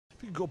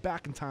If you could go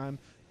back in time,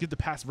 give the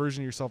past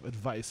version of yourself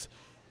advice,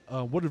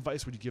 what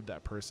advice would you give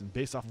that person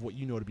based off of what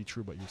you know to be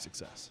true about your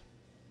success?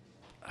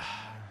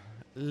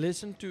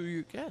 Listen to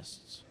your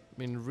guests. I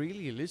mean,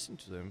 really listen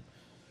to them.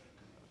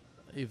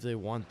 If they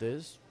want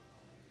this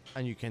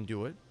and you can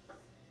do it,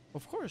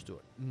 of course do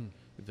it.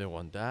 If they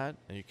want that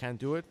and you can't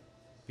do it,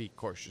 be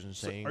cautious in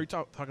So saying. are you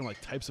talking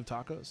like types of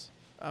tacos?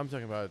 I'm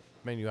talking about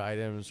menu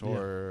items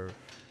or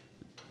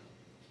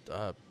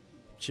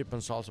chip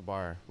and salsa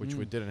bar, which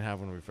we didn't have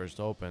when we first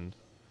opened.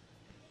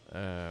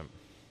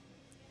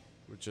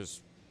 Which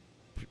is,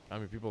 I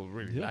mean, people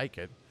really like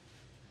it,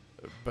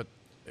 but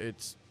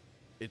it's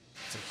a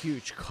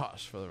huge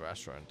cost for the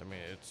restaurant. I mean,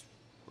 it's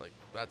like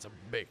that's a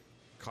big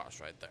cost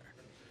right there.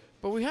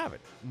 But we have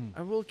it,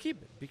 and we'll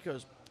keep it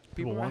because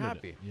people are wanted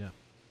happy. it. Yeah.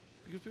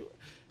 Because people,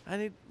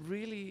 and it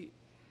really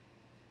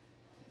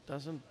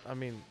doesn't. I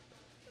mean,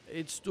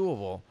 it's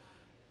doable.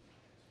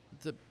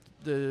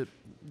 The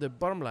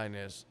bottom line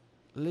is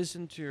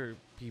listen to your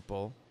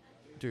people,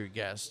 to your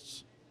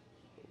guests,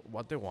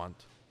 what they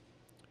want,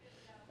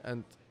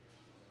 and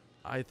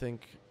I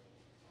think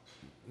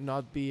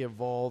not be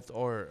involved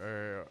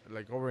or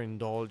like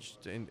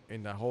overindulged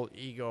in the whole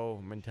ego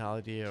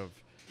mentality of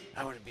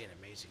I want to be an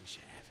amazing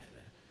chef.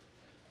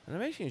 An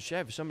amazing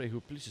chef is somebody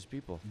who pleases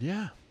people.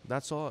 Yeah.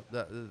 That's all.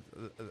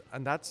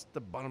 And that's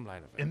the bottom line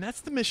of it. And that's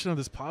the mission of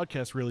this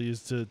podcast, really,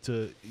 is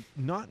to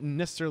not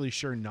necessarily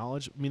share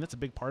knowledge. I mean, that's a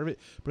big part of it,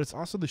 but it's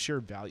also to share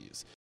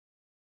values.